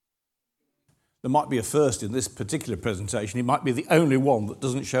there might be a first in this particular presentation. It might be the only one that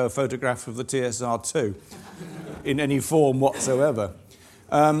doesn't show a photograph of the TSR-2 in any form whatsoever.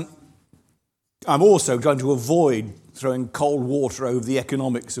 I'm also going to avoid throwing cold water over the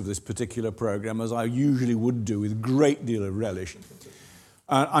economics of this particular program, as I usually would do with a great deal of relish.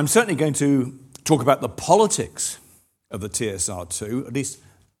 I'm certainly going to talk about the politics of the TSR-2, at least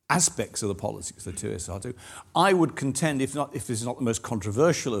aspects of the politics of the TSR-2. I would contend, if this is not the most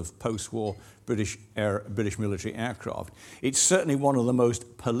controversial of post-war British military aircraft, it's certainly one of the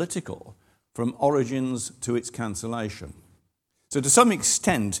most political from origins to its cancellation. So to some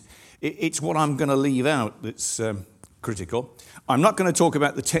extent, it's what I'm going to leave out that's critical. I'm not going to talk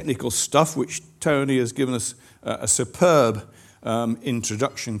about the technical stuff, which Tony has given us a superb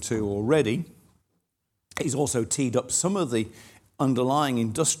introduction to already. He's also teed up some of the underlying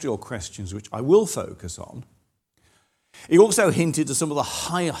industrial questions, which I will focus on. He also hinted to some of the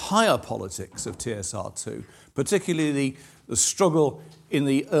higher politics of TSR-2, particularly the struggle in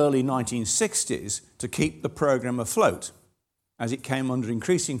the early 1960s to keep the programme afloat, as it came under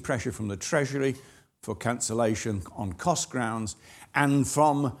increasing pressure from the Treasury for cancellation on cost grounds, and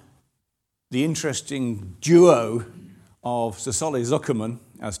from the interesting duo of Sir Solly Zuckerman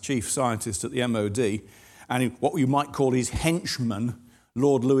as chief scientist at the MOD, and what you might call his henchman,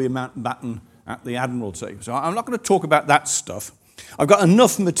 Lord Louis Mountbatten at the Admiralty. So I'm not going to talk about that stuff. I've got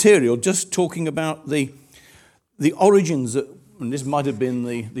enough material just talking about the origins, and this might have been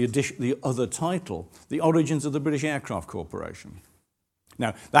the other title, the origins of the British Aircraft Corporation.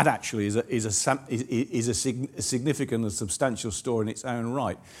 Now, that actually is a significant and substantial story in its own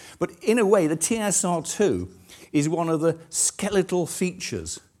right. But in a way, the TSR-2 is one of the skeletal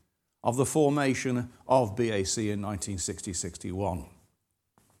features of the formation of BAC in 1960-61.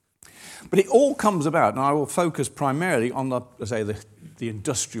 But it all comes about, and I will focus primarily on the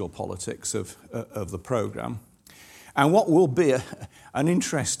industrial politics of the programme, and what will be an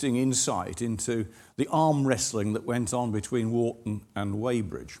interesting insight into the arm wrestling that went on between Warton and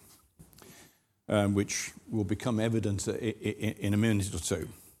Weybridge, which will become evident in a minute or two.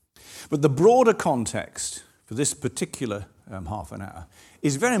 But the broader context for this particular half an hour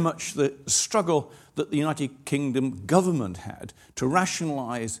is very much the struggle that the United Kingdom government had to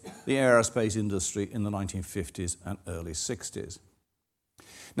rationalise the aerospace industry in the 1950s and early 60s.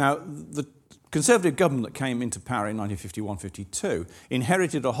 Now, the Conservative government that came into power in 1951-52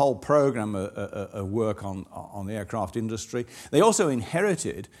 inherited a whole programme of work on the aircraft industry. They also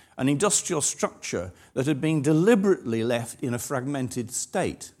inherited an industrial structure that had been deliberately left in a fragmented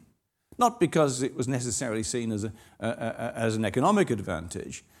state, not because it was necessarily seen as an economic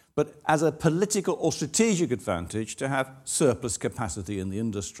advantage, but as a political or strategic advantage to have surplus capacity in the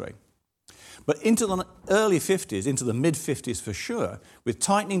industry. But into the early 50s, into the mid-50s for sure, with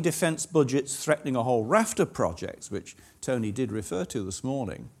tightening defence budgets threatening a whole raft of projects, which Tony did refer to this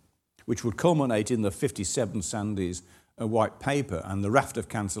morning, which would culminate in the 57 Sandys White Paper and the raft of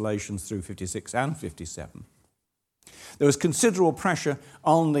cancellations through 56 and 57. There was considerable pressure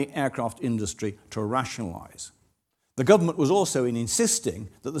on the aircraft industry to rationalise. The government was also insisting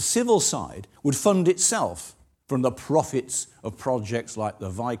that the civil side would fund itself from the profits of projects like the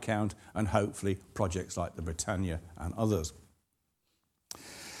Viscount and hopefully projects like the Britannia and others.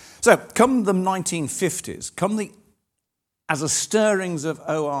 So come the 1950s, as the stirrings of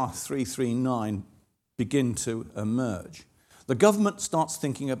OR 339 begin to emerge, the government starts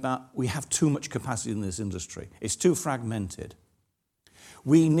thinking about, we have too much capacity in this industry. It's too fragmented.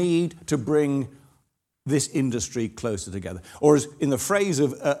 We need to bring this industry closer together. Or as in the phrase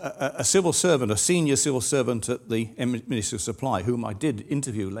of a civil servant, a senior civil servant at the Ministry of Supply, whom I did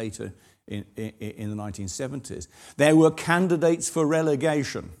interview later in the 1970s, there were candidates for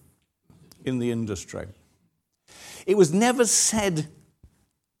relegation in the industry. It was never said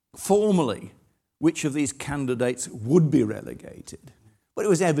formally which of these candidates would be relegated, but it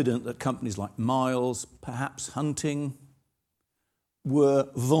was evident that companies like Miles, perhaps Hunting, were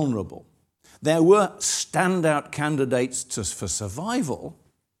vulnerable. There were standout candidates for survival.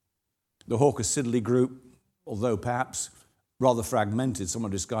 The Hawker Siddeley Group, although perhaps rather fragmented,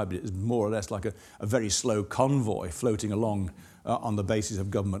 someone described it as more or less like a very slow convoy floating along on the basis of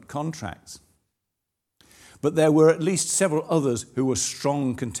government contracts. But there were at least several others who were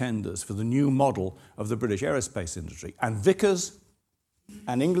strong contenders for the new model of the British aerospace industry. And Vickers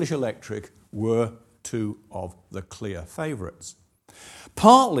and English Electric were two of the clear favourites.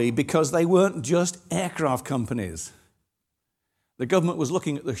 Partly because they weren't just aircraft companies. The government was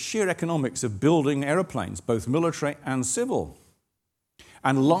looking at the sheer economics of building aeroplanes, both military and civil,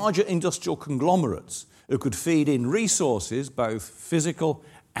 and larger industrial conglomerates who could feed in resources, both physical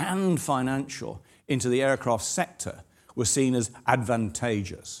and financial into the aircraft sector were seen as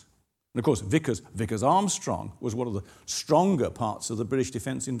advantageous. And of course, Vickers Armstrong was one of the stronger parts of the British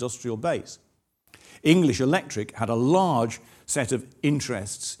defence industrial base. English Electric had a large set of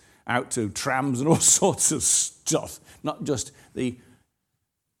interests out to trams and all sorts of stuff, not just the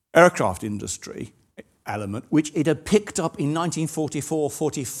aircraft industry element, which it had picked up in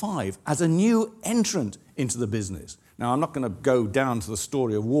 1944-45 as a new entrant into the business. Now, I'm not going to go down to the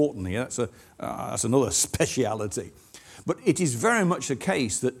story of Warton here. That's another speciality. But it is very much the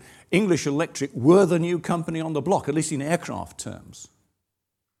case that English Electric were the new company on the block, at least in aircraft terms.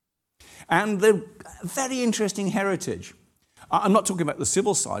 And they're a very interesting heritage. I'm not talking about the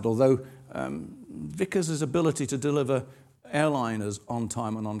civil side, although Vickers' ability to deliver airliners on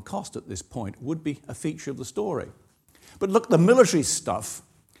time and on cost at this point would be a feature of the story. But look, the military stuff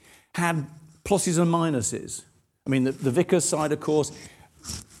had pluses and minuses. I mean, the Vickers side, of course,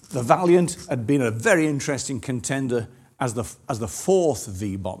 the Valiant had been a very interesting contender as the fourth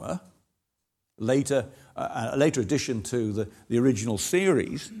V-bomber, later addition to the original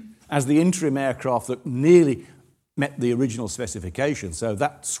series, as the interim aircraft that nearly met the original specification, so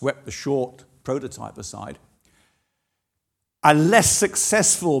that swept the short prototype aside. A less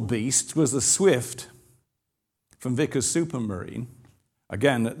successful beast was the Swift from Vickers Supermarine.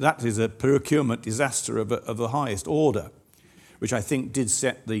 Again, that is a procurement disaster of the highest order, which I think did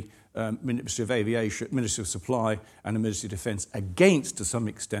set the Ministry of Aviation, Ministry of Supply and the Ministry of Defence against, to some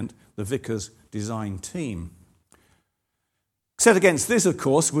extent, the Vickers design team. Set against this, of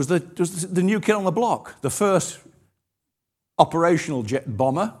course, was the new kid on the block, the first operational jet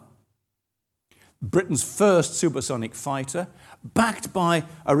bomber, Britain's first supersonic fighter, backed by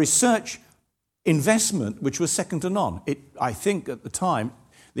a research investment which was second to none. I think at the time,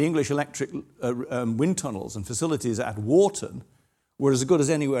 the English Electric wind tunnels and facilities at Warton were as good as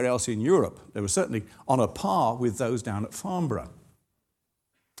anywhere else in Europe. They were certainly on a par with those down at Farnborough.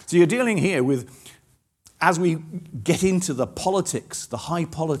 So you're dealing here with, as we get into the politics, the high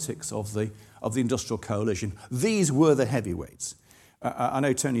politics of the industrial coalition, these were the heavyweights. I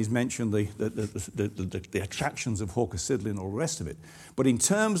know Tony's mentioned the attractions of Hawker Siddeley and all the rest of it, but in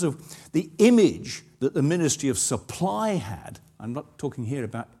terms of the image that the Ministry of Supply had, I'm not talking here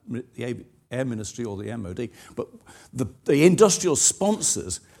about the Air Ministry or the MOD, but the industrial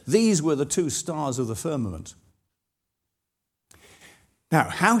sponsors, these were the two stars of the firmament. Now,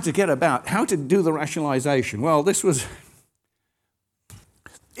 how to do the rationalisation? Well, it's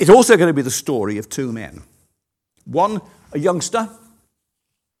also going to be the story of two men. One, a youngster,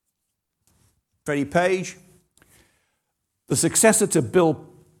 Frederick Page, the successor to Bill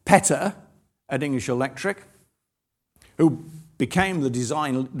Petter at English Electric, who became the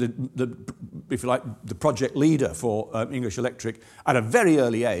design, if you like, the project leader for English Electric at a very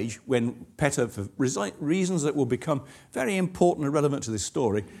early age, when Petter, for reasons that will become very important and relevant to this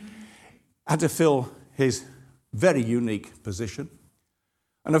story, had to fill his very unique position.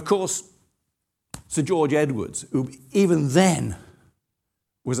 And of course, Sir George Edwards, who even then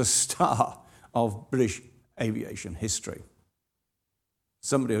was a star of British aviation history.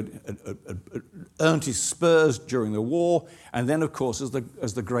 Somebody had earned his spurs during the war, and then, of course, as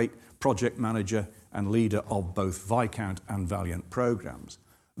the great project manager and leader of both Viscount and Valiant programs.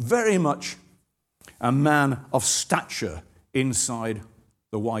 Very much a man of stature inside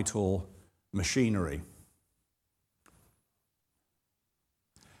the Whitehall machinery.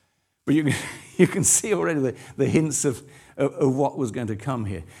 But you can see already the hints of what was going to come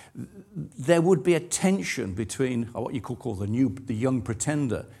here. There would be a tension between what you could call the young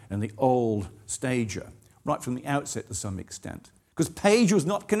pretender and the old stager, right from the outset to some extent. Because Page was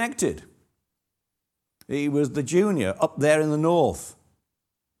not connected. He was the junior up there in the north.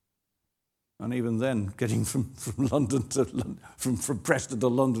 And even then, getting from London to from Preston to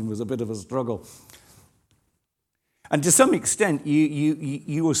London was a bit of a struggle. And to some extent,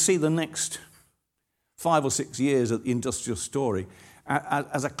 you will see the next 5 or 6 years of the industrial story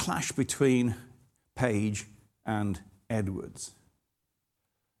as a clash between Page and Edwards.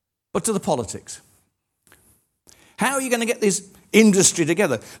 But to the politics. How are you going to get this industry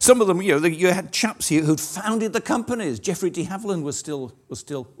together? Some of them, you had chaps here who'd founded the companies. Geoffrey de Havilland was still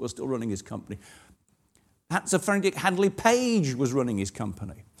running his company. Sir Frederick Hadley Page was running his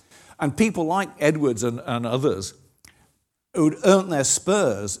company. And people like Edwards and others who'd earned their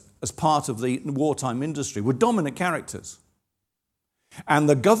spurs as part of the wartime industry were dominant characters. And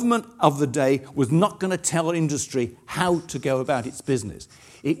the government of the day was not going to tell industry how to go about its business.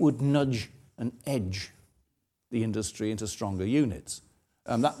 It would nudge and edge the industry into stronger units.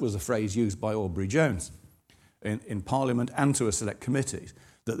 And that was a phrase used by Aubrey Jones in Parliament and to a select committees.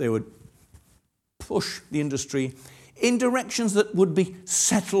 that they would push the industry in directions that would be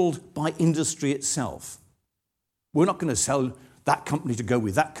settled by industry itself. We're not going to sell that company to go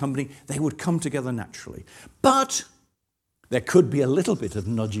with that company. They would come together naturally. But there could be a little bit of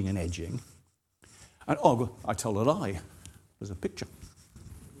nudging and edging. And, oh, I told a lie. There's a picture.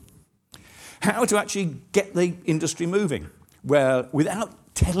 How to actually get the industry moving? Well,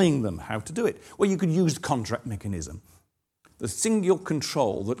 without telling them how to do it. Well, you could use the contract mechanism. The single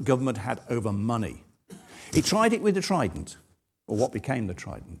control that government had over money. He tried it with the Trident, or what became the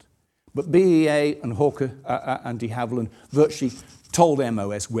Trident. But BEA and Hawker and de Havilland virtually told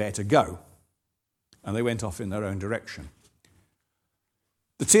MOS where to go. And they went off in their own direction.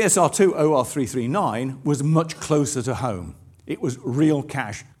 The TSR-2 OR339 was much closer to home. It was real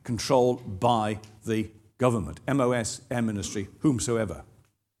cash controlled by the government, MOS, Air Ministry, whomsoever.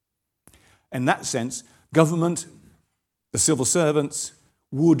 In that sense, government, the civil servants,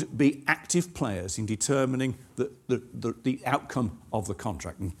 would be active players in determining the outcome of the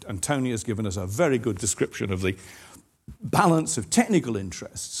contract. And Tony has given us a very good description of the balance of technical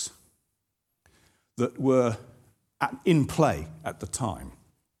interests that were in play at the time.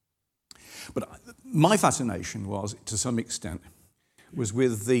 But my fascination was, to some extent, was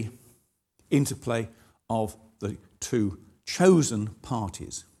with the interplay of the two chosen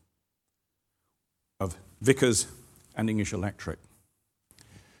parties of Vickers and English Electric.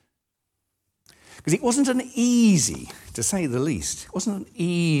 Because it wasn't an easy, to say the least, it wasn't an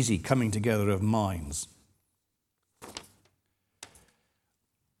easy coming together of minds.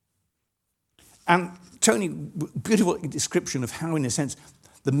 And Tony, beautiful description of how, in a sense,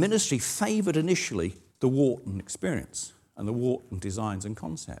 the ministry favoured initially the Warton experience and the Warton designs and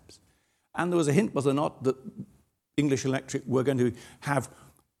concepts. And there was a hint, was there not, that English Electric were going to have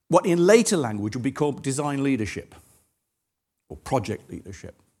what in later language would be called design leadership or project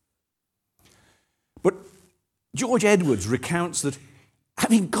leadership. But George Edwards recounts that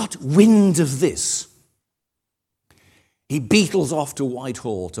having got wind of this, he beetles off to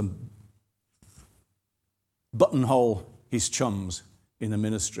Whitehall to buttonhole his chums in the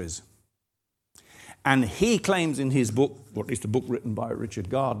ministries. And he claims in his book, or at least a book written by Richard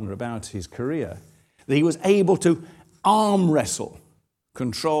Gardner about his career, that he was able to arm wrestle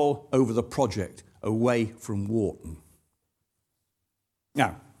control over the project away from Warton.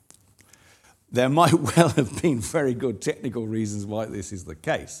 Now, there might well have been very good technical reasons why this is the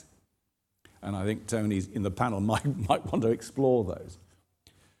case. And I think Tony in the panel might want to explore those.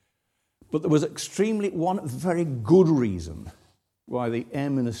 But there was one very good reason why the Air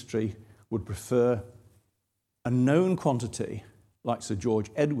Ministry would prefer a known quantity like Sir George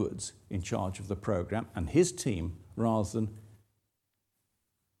Edwards in charge of the programme and his team rather than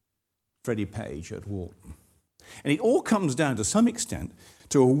Frederick Page at Warton. And it all comes down to some extent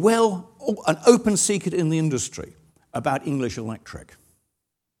to an open secret in the industry about English Electric.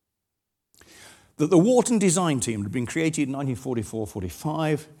 That the Warton design team had been created in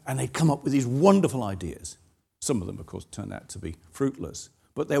 1944-45 and they'd come up with these wonderful ideas. Some of them, of course, turned out to be fruitless.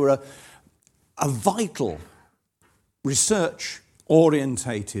 But they were a vital,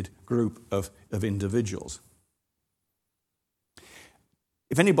 research-orientated group of individuals.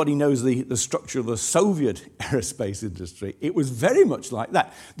 If anybody knows the structure of the Soviet aerospace industry, it was very much like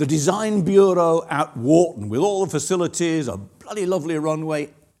that. The design bureau at Warton, with all the facilities, a bloody lovely runway,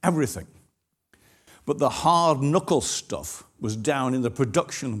 everything. But the hard-knuckle stuff was down in the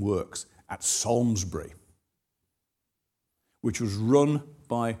production works at Salisbury, which was run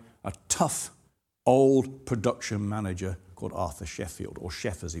by a tough, old production manager called Arthur Sheffield, or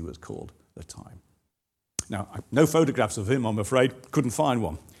Sheff as he was called at the time. Now, no photographs of him, I'm afraid, couldn't find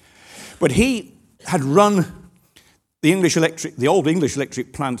one. But he had run the old English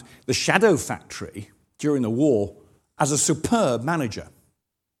Electric plant, the Shadow Factory, during the war, as a superb manager,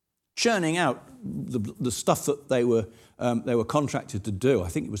 churning out the stuff that they were contracted to do. I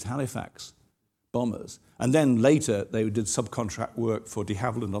think it was Halifax bombers. And then later, they did subcontract work for de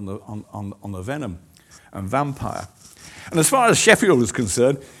Havilland on the Venom and Vampire. And as far as Sheffield was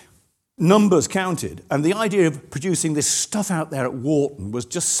concerned, numbers counted, and the idea of producing this stuff out there at Warton was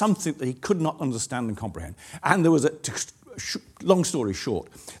just something that he could not understand and comprehend. And there was long story short,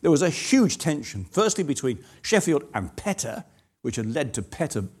 there was a huge tension, firstly between Sheffield and Petter, which had led to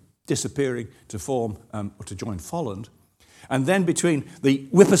Petter disappearing to form or to join Folland, and then between the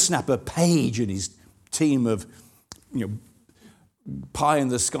whippersnapper Page and his team of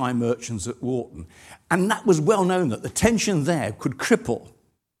pie-in-the-sky merchants at Warton. And that was well known that the tension there could cripple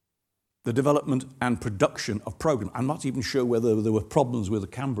the development and production of programme. I'm not even sure whether there were problems with the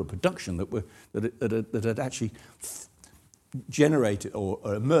Canberra production that had actually generated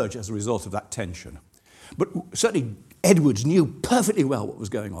or emerged as a result of that tension. But certainly Edwards knew perfectly well what was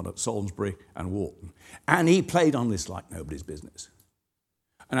going on at Salisbury and Warton, and he played on this like nobody's business.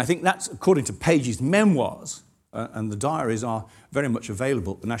 And I think that's, according to Page's memoirs, and the diaries are very much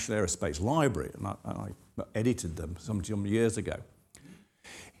available at the National Aerospace Library, and I edited them some years ago.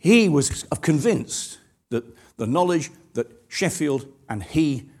 He was convinced that the knowledge that Sheffield and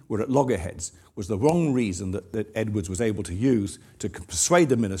he were at loggerheads was the wrong reason that Edwards was able to use to persuade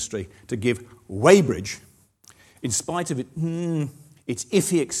the ministry to give Weybridge, in spite of its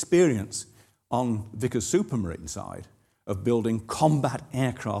iffy experience on Vickers Supermarine side of building combat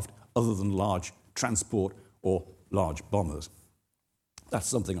aircraft other than large transport or large bombers. That's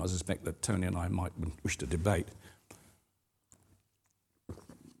something I suspect that Tony and I might wish to debate.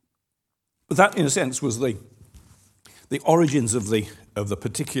 But that, in a sense, was the origins of the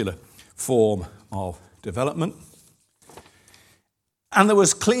particular form of development. And there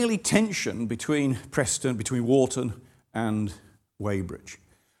was clearly tension between Warton and Weybridge.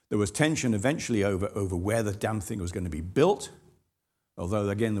 There was tension eventually over where the damn thing was going to be built, although,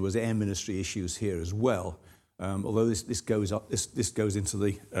 again, there was Air Ministry issues here as well, although this goes into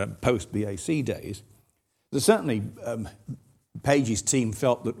the post-BAC days. There's certainly Page's team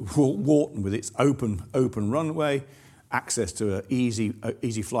felt that Warton, with its open runway, access to easy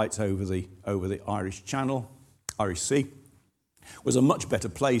flights over the Irish Channel, Irish Sea, was a much better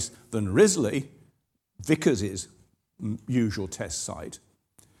place than Risley, Vickers' usual test site.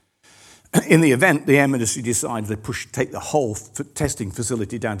 In the event, the Air Ministry decided to take the whole testing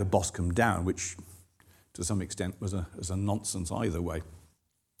facility down to Boscombe Down, which to some extent was a nonsense either way.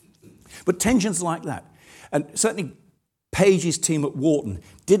 But tensions like that, and certainly Page's team at Warton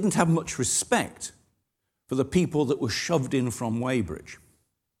didn't have much respect for the people that were shoved in from Weybridge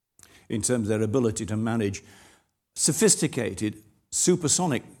in terms of their ability to manage sophisticated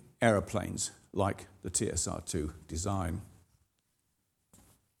supersonic aeroplanes like the TSR-2 design.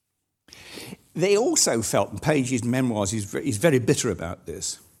 They also felt, and Page's memoirs, he's very bitter about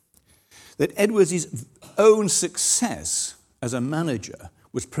this, that Edwards' own success as a manager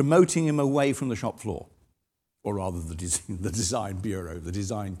was promoting him away from the shop floor, or rather the design bureau, the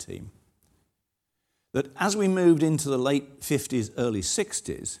design team. That as we moved into the late 50s, early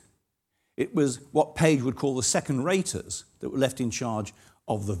 60s, it was what Page would call the second-raters that were left in charge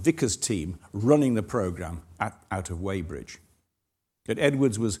of the Vickers team running the programme out of Weybridge. That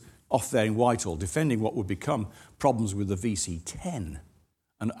Edwards was off there in Whitehall defending what would become problems with the VC-10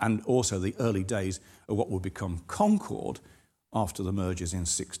 and also the early days of what would become Concorde after the mergers in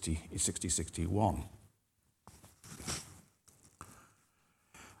 60-61.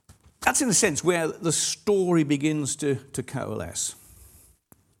 That's in a sense where the story begins to coalesce.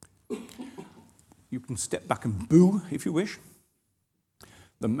 You can step back and boo if you wish.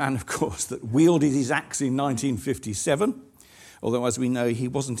 The man, of course, that wielded his axe in 1957, although, as we know, he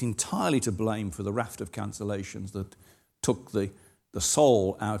wasn't entirely to blame for the raft of cancellations that took the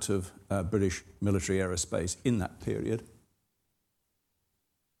soul out of British military aerospace in that period.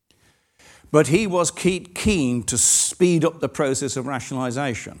 But he was keen to speed up the process of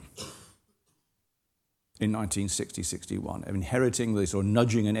rationalisation in 1960-61, inheriting this or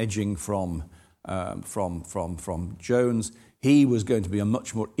nudging and edging from Jones. He was going to be a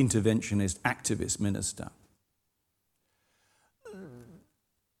much more interventionist, activist minister.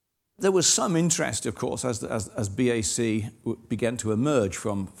 There was some interest, of course, as BAC began to emerge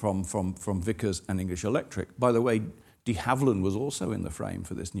from Vickers and English Electric. By the way, de Havilland was also in the frame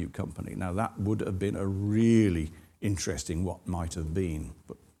for this new company. Now, that would have been a really interesting what might have been,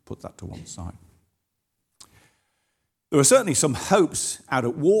 but put that to one side. There were certainly some hopes out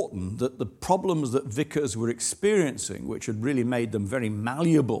at Warton that the problems that Vickers were experiencing, which had really made them very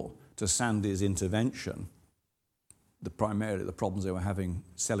malleable to Sandy's intervention, primarily the problems they were having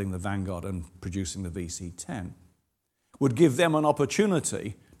selling the Vanguard and producing the VC-10, would give them an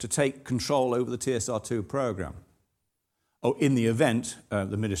opportunity to take control over the TSR-2 program. Oh, in the event,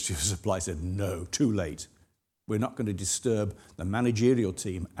 the Ministry of Supply said, no, too late. We're not going to disturb the managerial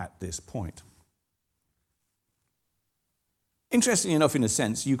team at this point. Interestingly enough, in a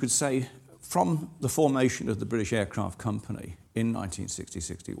sense, you could say from the formation of the British Aircraft Company in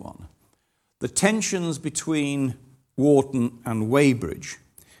 1960-61, the tensions between Warton and Weybridge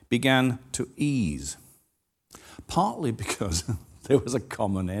began to ease, partly because there was a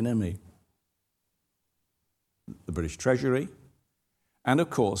common enemy, the British Treasury, and of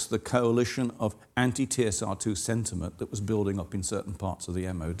course the coalition of anti-TSR-2 sentiment that was building up in certain parts of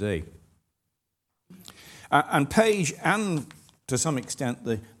the MOD. And Page and, to some extent,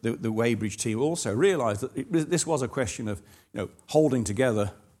 the Weybridge team also realised that this was a question of holding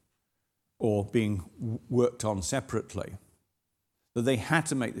together or being worked on separately. That they had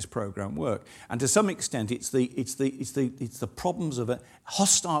to make this program work, and to some extent, it's the problems of a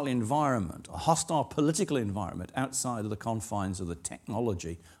hostile environment, a hostile political environment outside of the confines of the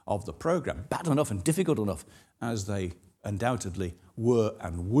technology of the program, bad enough and difficult enough as they undoubtedly were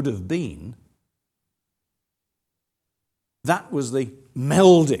and would have been. That was the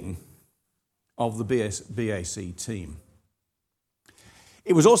melding of the BAC team.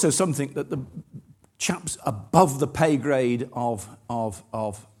 It was also something that the chaps above the pay grade of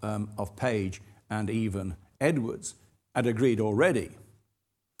Page and even Edwards had agreed already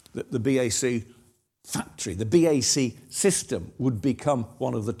that the BAC factory, the BAC system, would become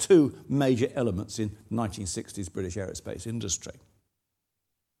one of the two major elements in 1960s British aerospace industry.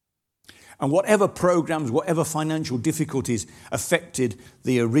 And whatever programs, whatever financial difficulties affected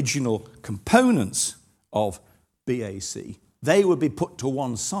the original components of BAC, they would be put to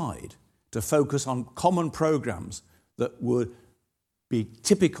one side to focus on common programs that would be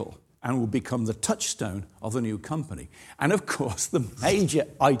typical and would become the touchstone of the new company. And of course, the major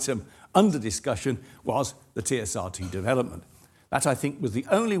item under discussion was the TSR-2 development. That, I think, was the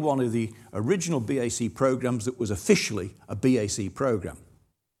only one of the original BAC programs that was officially a BAC program.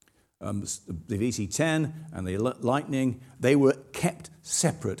 The VC-10 and the Lightning, they were kept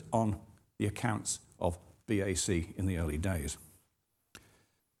separate on the accounts of BAC in the early days.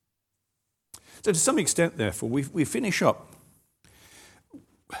 So to some extent, therefore, we finish up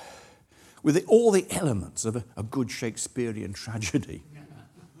with all the elements of a good Shakespearean tragedy.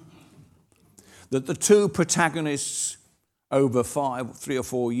 That the two protagonists over 3 or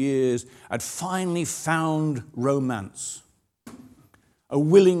 4 years had finally found romance, a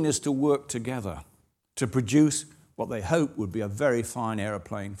willingness to work together to produce what they hoped would be a very fine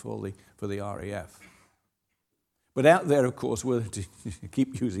aeroplane for the RAF. But out there, of course, were, to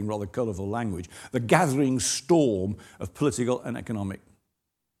keep using rather colourful language, the gathering storm of political and economic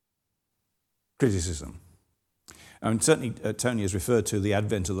criticism. And certainly Tony has referred to the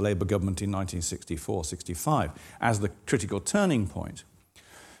advent of the Labour government in 1964-65 as the critical turning point.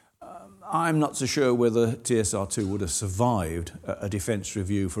 I'm not so sure whether TSR-2 would have survived a defence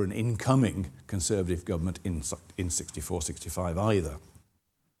review for an incoming Conservative government in 64-65 either.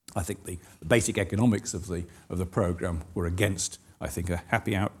 I think the basic economics of the programme were against, I think, a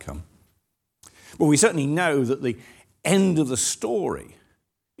happy outcome. But we certainly know that the end of the story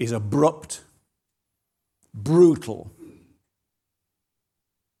is abrupt, brutal.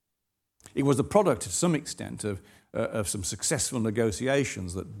 It was the product, to some extent, of some successful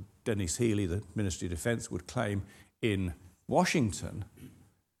negotiations that Dennis Healy, the Ministry of Defence, would claim in Washington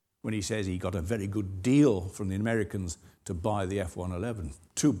when he says he got a very good deal from the Americans to buy the F-111.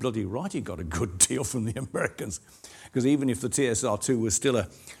 Too bloody right he got a good deal from the Americans, because even if the TSR-2 was still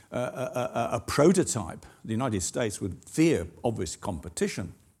a prototype, the United States would fear obvious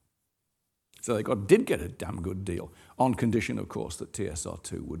competition. So they did get a damn good deal, on condition, of course, that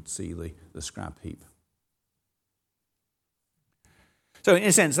TSR-2 would see the scrap heap. So in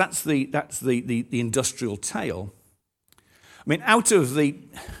a sense, that's the industrial tale. I mean, out of the,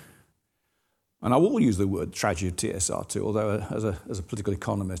 and I will use the word tragedy of TSR-2, although as a political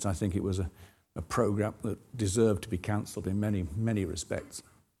economist, I think it was a program that deserved to be cancelled in many, many respects.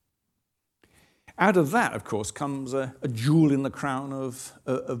 Out of that, of course, comes a jewel in the crown of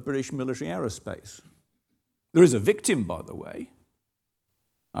British military aerospace. There is a victim, by the way.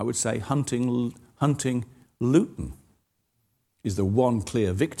 I would say Hunting Luton is the one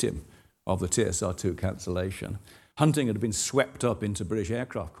clear victim of the TSR-2 cancellation. Hunting had been swept up into British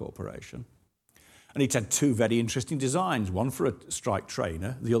Aircraft Corporation, and it had two very interesting designs, one for a strike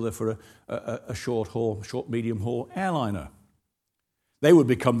trainer, the other for a short medium-haul airliner. They would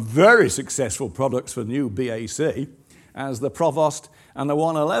become very successful products for new BAC as the Provost and the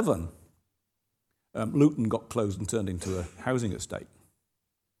 111. Luton got closed and turned into a housing estate.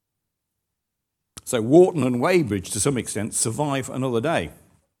 So Warton and Weybridge, to some extent, survive another day.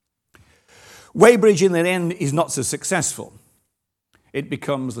 Weybridge, in the end, is not so successful. It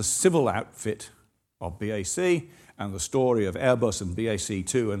becomes the civil outfit of BAC, and the story of Airbus and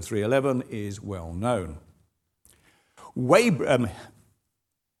BAC-2 and 311 is well known.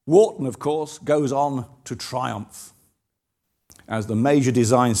 Warton, of course, goes on to triumph as the major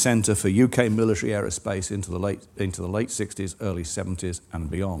design centre for UK military aerospace into the late 60s, early 70s and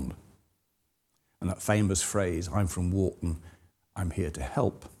beyond. And that famous phrase, "I'm from Warton, I'm here to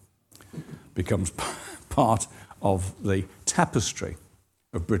help," becomes part of the tapestry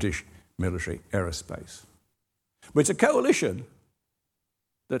of British military aerospace. But it's a coalition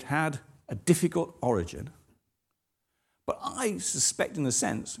that had a difficult origin, but I suspect in a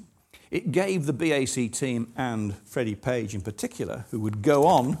sense it gave the BAC team and Freddie Page in particular, who would go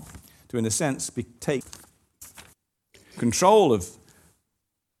on to, in a sense, take control of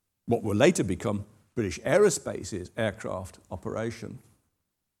what will later become British Aerospace's aircraft operation.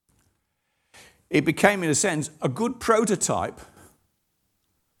 It became, in a sense, a good prototype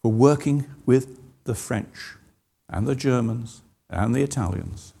for working with the French and the Germans and the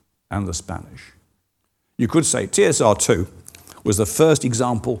Italians and the Spanish. You could say TSR-2 was the first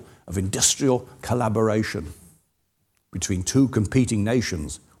example of industrial collaboration between two competing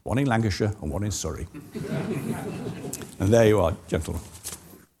nations, one in Lancashire and one in Surrey. And there you are, gentlemen.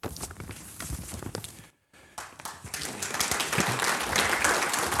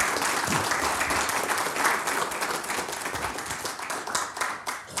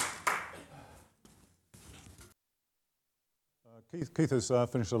 Keith has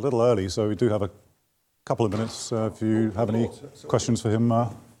finished a little early, so we do have a couple of minutes if you have any questions for him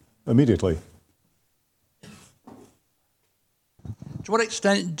immediately. To what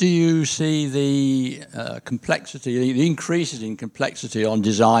extent do you see the complexity, the increases in complexity on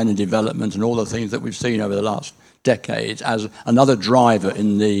design and development and all the things that we've seen over the last decades as another driver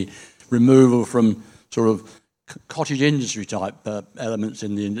in the removal from sort of cottage industry type elements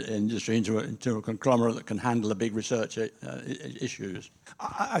in the industry into a conglomerate that can handle the big research issues?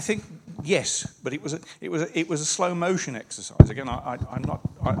 I think yes, but it was a slow motion exercise. Again, I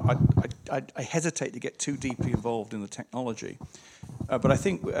hesitate to get too deeply involved in the technology, but I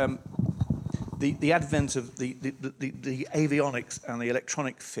think the advent of the avionics and the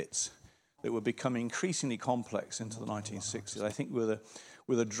electronic fits that were becoming increasingly complex into the 1960s, I think were the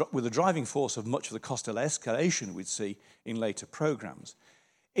driving force of much of the cost escalation we'd see in later programs.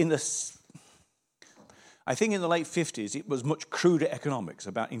 I think in the late 50s, it was much cruder economics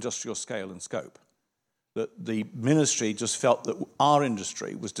about industrial scale and scope. That the ministry just felt that our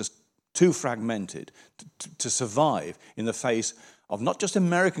industry was just too fragmented to survive in the face of not just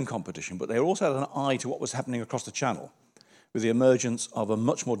American competition, but they also had an eye to what was happening across the channel with the emergence of a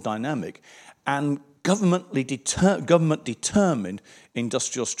much more dynamic and government-determined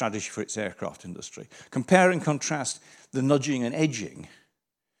industrial strategy for its aircraft industry. Compare and contrast the nudging and edging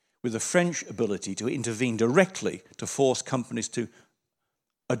with the French ability to intervene directly to force companies to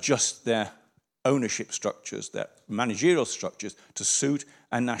adjust their ownership structures, their managerial structures, to suit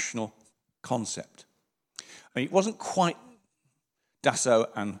a national concept. I mean, it wasn't quite Dassault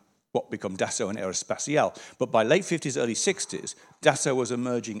and what became Dassault and Aerospatiale. But by late 50s, early 60s, Dassault was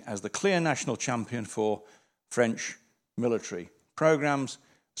emerging as the clear national champion for French military programs,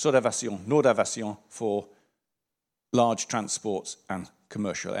 Sud-Avation, Nord-Avation for large transports and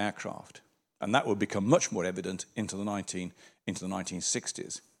commercial aircraft. And that would become much more evident into the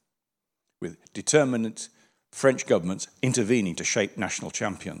 1960s, with determined French governments intervening to shape national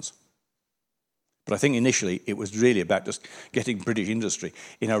champions. But I think initially it was really about just getting British industry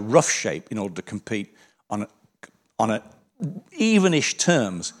in a rough shape in order to compete on a evenish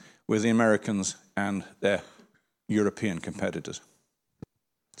terms with the Americans and their European competitors.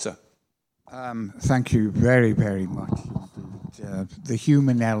 So, thank you very, very much. The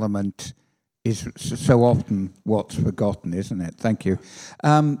human element is so often what's forgotten, isn't it? Thank you.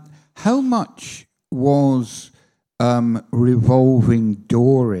 How much was revolving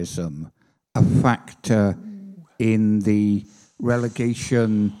doorism a factor in the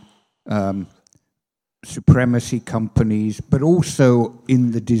relegation supremacy companies, but also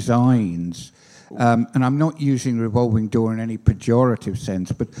in the designs? And I'm not using revolving door in any pejorative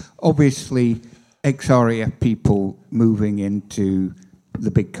sense, but obviously ex-RAF people moving into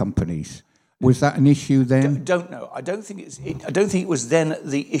the big companies. Was that an issue then? Don't know. I don't think it was then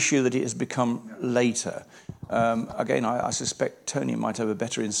the issue that it has become later. Again, I suspect Tony might have a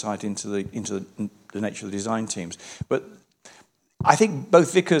better insight into the nature of the design teams. But I think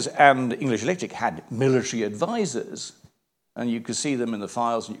both Vickers and English Electric had military advisors, and you can see them in the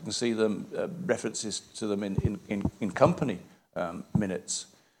files, and you can see them references to them in company minutes.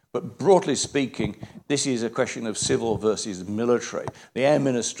 But broadly speaking, this is a question of civil versus military. The Air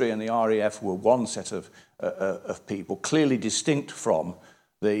Ministry and the RAF were one set of people, clearly distinct from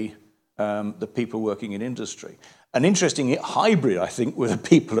the people working in industry. An interesting hybrid, I think, were the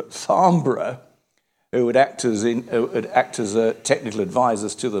people at Farnborough who would act as technical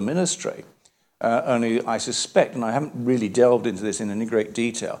advisors to the ministry. Only I suspect, and I haven't really delved into this in any great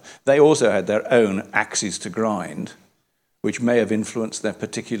detail, they also had their own axes to grind, which may have influenced their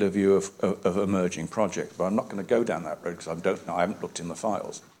particular view of emerging projects. But I'm not going to go down that road because I don't know. I haven't looked in the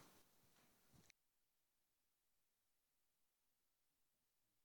files.